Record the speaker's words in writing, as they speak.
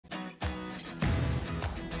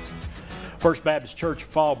First Baptist Church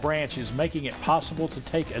Fall Branch is making it possible to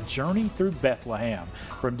take a journey through Bethlehem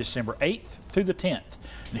from December 8th through the 10th.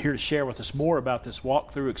 And here to share with us more about this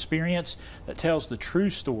walkthrough experience that tells the true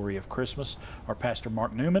story of Christmas are Pastor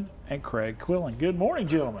Mark Newman and Craig Quillen. Good morning,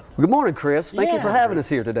 gentlemen. Good morning, Chris. Thank you for having us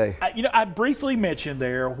here today. I briefly mentioned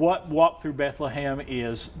there what Walk Through Bethlehem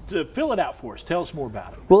is. To fill it out for us. Tell us more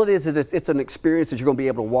about it. Well, it's an experience that you're going to be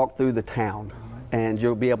able to walk through the town. And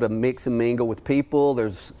you'll be able to mix and mingle with people.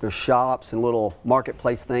 There's shops and little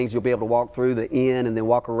marketplace things. You'll be able to walk through the inn and then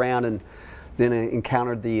walk around and then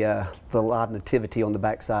encounter the live nativity on the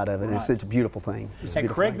backside of it. Right. It's a beautiful thing. And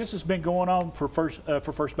Craig, this has been going on for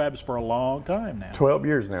First Baptist for a long time now. 12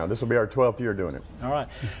 years now. This will be our 12th year doing it. All right.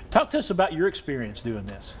 Talk to us about your experience doing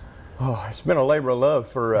this. Oh, it's been a labor of love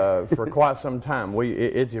for quite some time.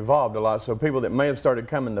 It's evolved a lot. So people that may have started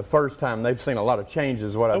coming the first time, they've seen a lot of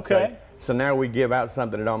changes, what I'd say. So now we give out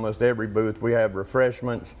something at almost every booth. We have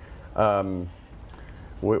refreshments. We've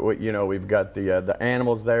got the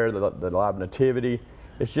animals there, the live nativity.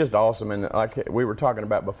 It's just awesome. And like we were talking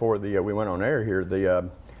about before we went on air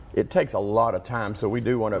here, it takes a lot of time. So we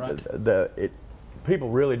do want to. People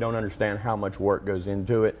really don't understand how much work goes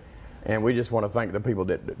into it. And we just want to thank the people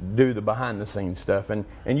that do the behind-the-scenes stuff. And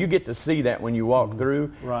you get to see that when you walk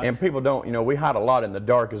through. Right. And people don't, we hide a lot in the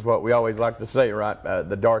dark is what we always like to say, right?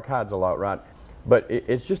 The dark hides a lot, right? But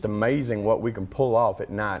it's just amazing what we can pull off at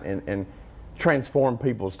night and transform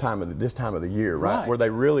people's this time of the year, right? Where they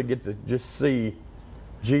really get to just see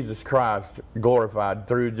Jesus Christ glorified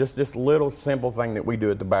through just this little simple thing that we do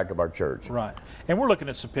at the back of our church. Right. And we're looking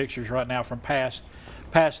at some pictures right now from past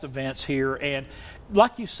events here, and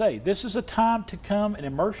like you say, this is a time to come and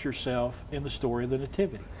immerse yourself in the story of the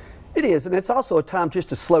Nativity. It is, and it's also a time just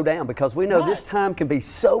to slow down because we know this time can be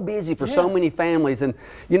so busy for so many families, and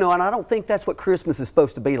and I don't think that's what Christmas is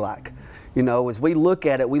supposed to be like. As we look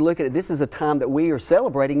at it, this is a time that we are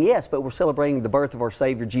celebrating, yes, but we're celebrating the birth of our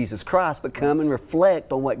Savior Jesus Christ, but come and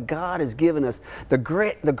reflect on what God has given us, the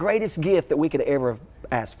greatest gift that we could ever have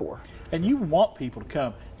asked for. And you want people to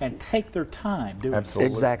come and take their time doing it.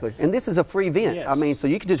 Exactly. And this is a free event. Yes. So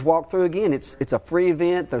you can just walk through again. It's a free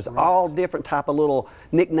event. There's all different type of little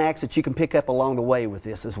knickknacks that you can pick up along the way with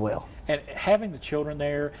this as well. And having the children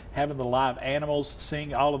there, having the live animals,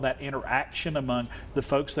 seeing all of that interaction among the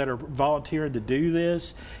folks that are volunteering to do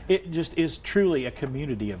this, it just is truly a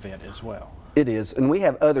community event as well. It is, and we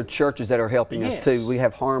have other churches that are helping us too. We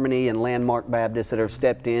have Harmony and Landmark Baptist that have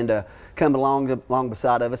stepped in to come along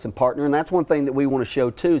beside of us and partner. And that's one thing that we want to show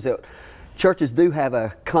too, is that churches do have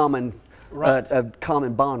a common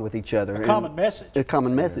bond with each other. A common message. A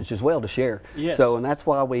common message as well to share. Yes. So, and that's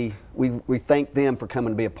why we thank them for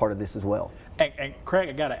coming to be a part of this as well. And Craig,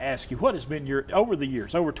 I got to ask you, what has been over the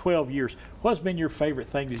years, over 12 years, what has been your favorite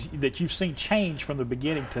thing that you've seen change from the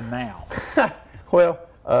beginning to now? Well,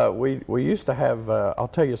 we used to have, I'll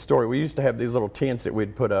tell you a story. We used to have these little tents that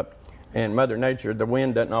we'd put up, and Mother Nature, the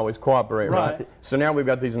wind doesn't always cooperate, right? So now we've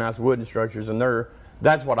got these nice wooden structures, and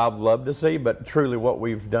that's what I've loved to see, but truly what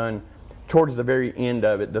we've done towards the very end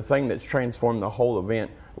of it, the thing that's transformed the whole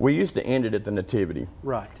event, we used to end it at the Nativity.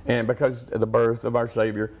 Right. And because of the birth of our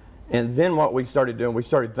Savior. And then what we started doing, we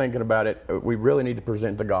started thinking about it, we really need to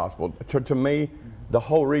present the gospel. To me, the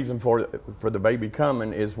whole reason for the baby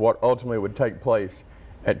coming is what ultimately would take place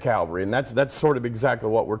at Calvary, and that's sort of exactly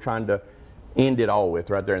what we're trying to end it all with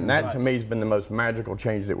right there, and that to me has been the most magical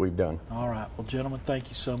change that we've done. All right, well, gentlemen, thank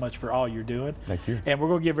you so much for all you're doing. Thank you. And we're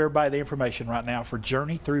going to give everybody the information right now for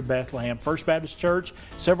Journey Through Bethlehem. First Baptist Church,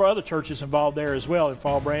 several other churches involved there as well in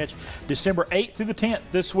Fall Branch, December 8th through the 10th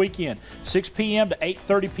this weekend, 6 p.m. to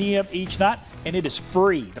 8:30 p.m. each night, and it is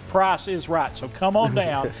free. The price is right, so come on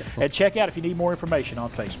down and check out if you need more information on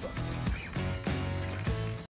Facebook.